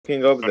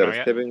King up, Oh, they're not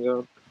yet? stepping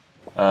up.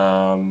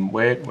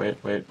 Wait.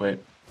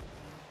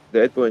 The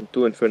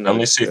 8.2 I Infernal.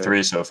 only see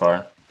 3 so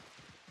far.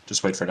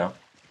 Just wait for now.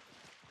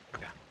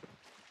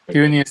 Do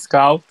you need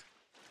scout?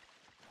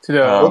 To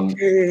the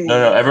Okay.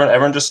 No,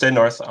 everyone just stay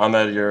north.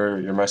 Ahmed,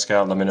 you're my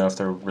scout. Let me know if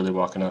they're really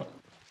walking up.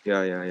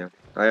 Yeah.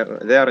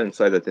 They are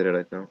inside the terrain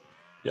right now.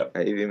 Yep.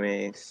 Heavy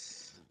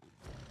mace.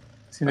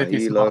 see A that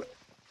is healer.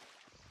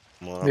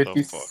 that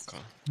is Motherfucker.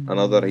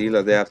 Another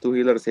healer. They have 2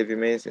 healers, heavy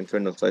mace,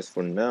 infernal size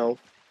for now.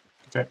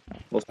 Okay.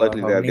 Most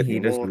likely How they are many getting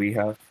healers more. do we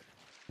have?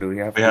 Do we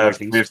have We two have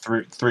at least?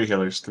 three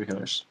healers.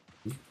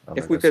 Okay,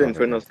 If we that's kill all right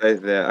infernal then.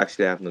 size, they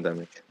actually have no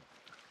damage.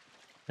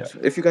 Yeah. So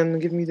if you can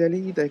give me the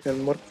lead, I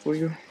can mark for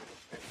you.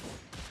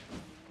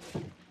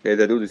 Okay,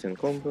 the dude is in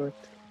combat.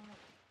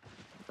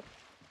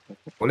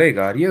 Oleg,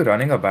 are you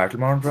running a battle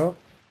mount, bro?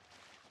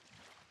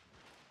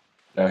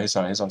 No, he's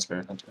not. He's on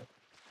Spirit Hunter.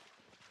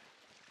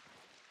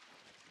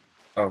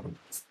 Oh,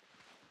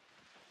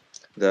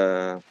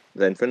 The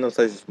infernal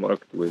size is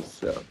marked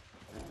with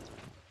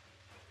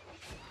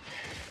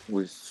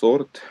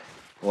sword.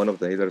 One of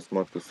the healers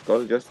marked with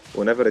skull. Just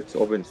whenever it's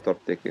open, start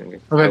taking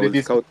it. I already will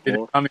this scout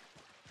more. coming.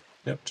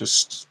 Yep.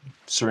 Just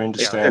Serene to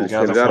Still, stand.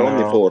 Gather there for are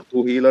only now. 4.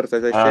 2 healers,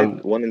 as I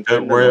said. 1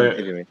 infernal, 1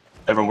 heavy mace.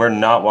 Evan, we're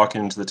not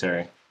walking into the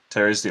Terry.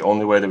 Terry's the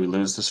only way that we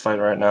lose this fight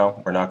right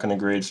now. We're not going to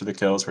greed for the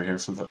kills. We're here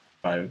for the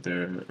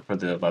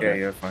level. yeah,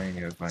 you're fine,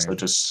 you're fine. So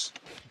just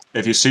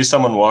if you see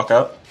someone walk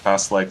up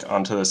past like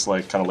onto this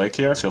like kind of lake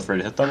here, feel free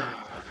to hit them.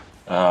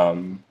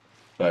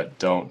 But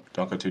don't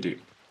go too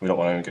deep. We don't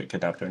want to get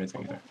kidnapped or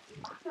anything either.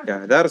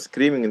 Yeah, they are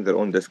screaming in their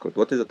own Discord.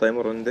 What is the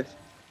timer on this?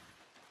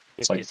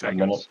 It's 50 like a seconds.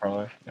 minute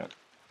probably. Yeah.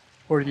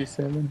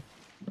 47.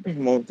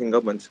 Mounting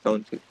up and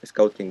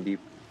scouting deep.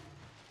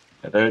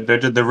 Yeah,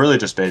 they're really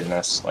just baiting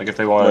us. Like if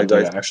they wanted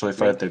guys. to actually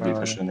fight, they'd be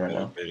pushing in right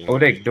now.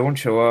 Oleg, don't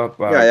show up.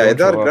 Yeah, don't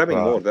they are show grabbing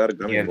up, more. They are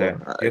grabbing yeah,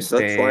 more. just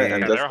That's why stay-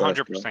 I'm Yeah, just they're gonna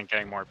 100%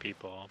 getting more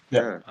people.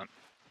 Yeah. I'm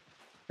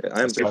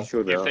That's pretty fine.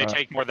 sure they If are. they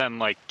take more than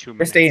like 2 Just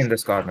minutes, stay in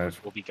this corner.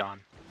 we'll be gone.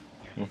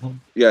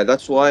 Yeah,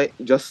 that's why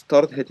just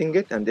start hitting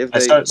it, and if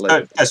Guys, they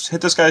guys,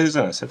 hit this guy who's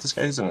in us. Hit this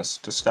guy who's in us.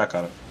 Just stack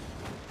on him.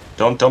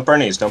 Don't burn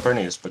knees. Don't burn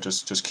knees. But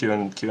just Q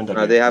and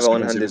W. they have Just a go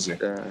easy, one-handed. easy.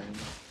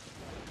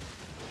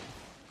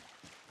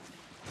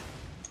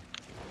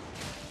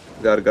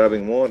 They are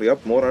grabbing more.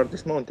 Yep, more are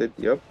dismounted.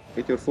 Yep,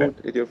 hit your foot.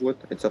 Hit your foot.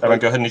 It's a Evan,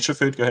 fight. go ahead and eat your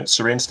food. Go ahead.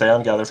 Serene, stay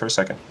on gather for a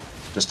second.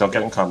 Just don't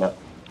get in combat.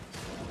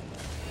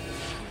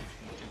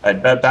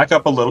 Alright, back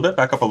up a little bit.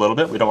 Back up a little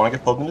bit. We don't want to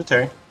get pulled into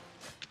Terry.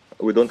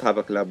 We don't have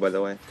a clap, by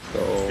the way.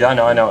 So Yeah, I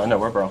know.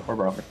 We're bro.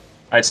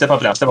 Alright, step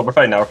up now. Step up. We're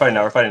fighting now.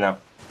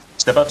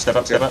 Step up. Start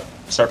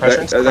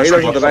pressuring. The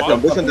healer on the back line.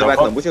 Don't Push on the back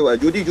line. Push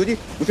Judy.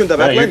 Push on the No,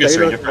 back you're line. The good,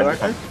 healer you're on the back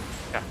fine. line.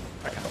 Yeah,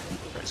 I got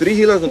it. 3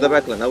 healers on the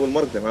back line. I will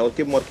mark them. I will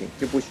keep marking.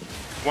 Keep pushing.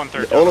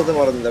 1/3. All of them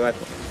are on the back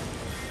line.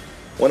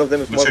 One of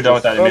them is Once you're marked done with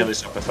with that, skull. immediately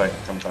stop the fight.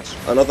 Come touch.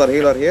 Another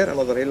healer here.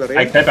 Another healer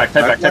here. Kite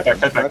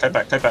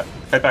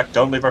back.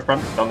 Don't leave our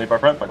front.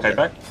 But kite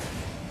back.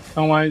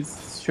 Someone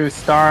should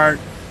start.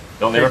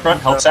 Don't leave our front.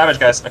 Help Savage,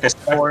 guys. Okay,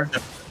 step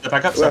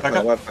back up.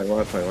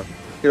 We're fine.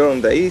 Here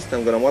on the east,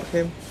 I'm gonna mark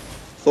him.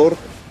 Sword.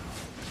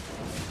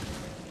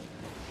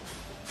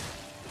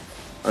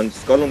 And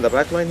skull on the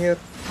back line here.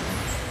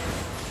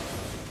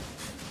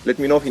 Let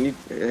me know if you need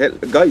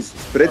help. Guys,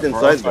 spread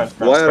inside them.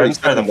 Why are you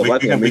stuck on the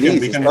back line? We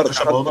can push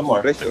up a little bit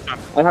more. Pressure.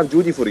 I have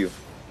Judy for you.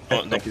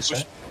 Thank you,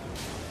 sir.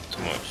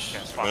 Too much.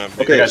 Yeah, it's fine.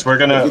 Okay, Guys, we're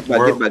get back.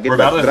 Drag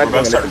about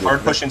to start them.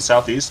 hard pushing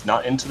southeast,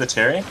 not into the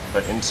Terry,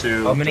 but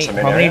into How many just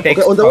the main takes? area.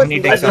 Okay, on the How west, many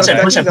on the takes? west.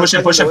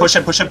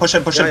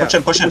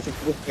 Push him.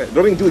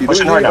 Dropping Judy. Push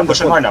him hard now,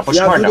 push him hard now.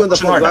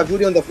 You have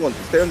Judy on the front.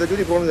 Stay on the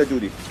Judy, follow the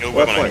Judy.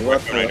 We're fine.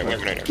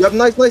 You have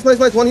nice.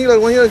 One healer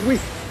is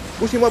weak.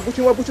 Push him up. Hit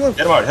him hard.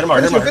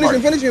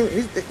 Finish him.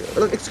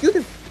 Execute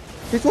him.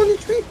 He's 1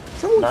 HP.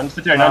 Someone. Not into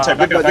the Terry, back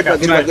up.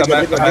 Get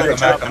back.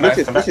 Help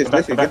Blessed.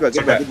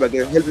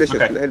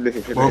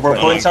 We're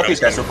pulling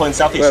southeast, guys. We're pulling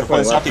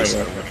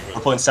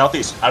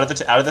southeast. Out of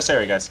this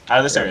area, guys.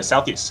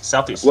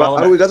 Southeast. Well,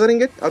 are we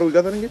gathering it?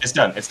 It's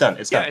done. Yeah, it's done.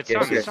 Okay.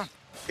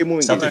 Keep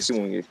moving Southeast.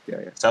 east. Yeah.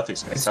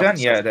 Southeast, guys. It's done,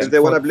 yeah. If they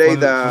wanna play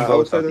the outside of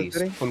the southeast.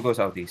 terrain? Full go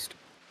southeast.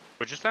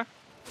 What'd you say?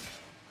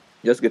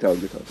 Just get out.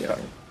 Yeah.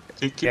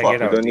 Keep Yeah, walking.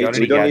 get out. We don't need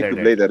to gathered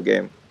play their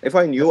game. If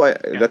I knew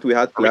that we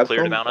had Are we clap cleared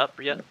to from, mount up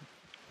yet?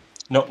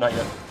 Nope, not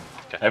yet.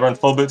 Okay. Everyone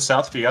full boot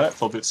south if you got it.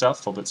 Full boot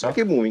south.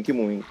 keep moving.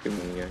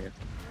 Yeah.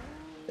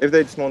 If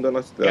they dismount on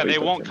us, Yeah, they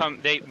won't come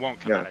Yeah.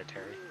 out of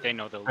Terry. They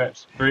know they'll Alright,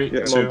 lose. 3,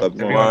 Yeah, 2, mount up,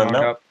 1,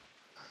 no.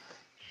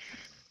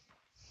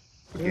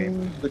 Good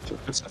game. Good job.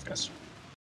 Good stuff, guys.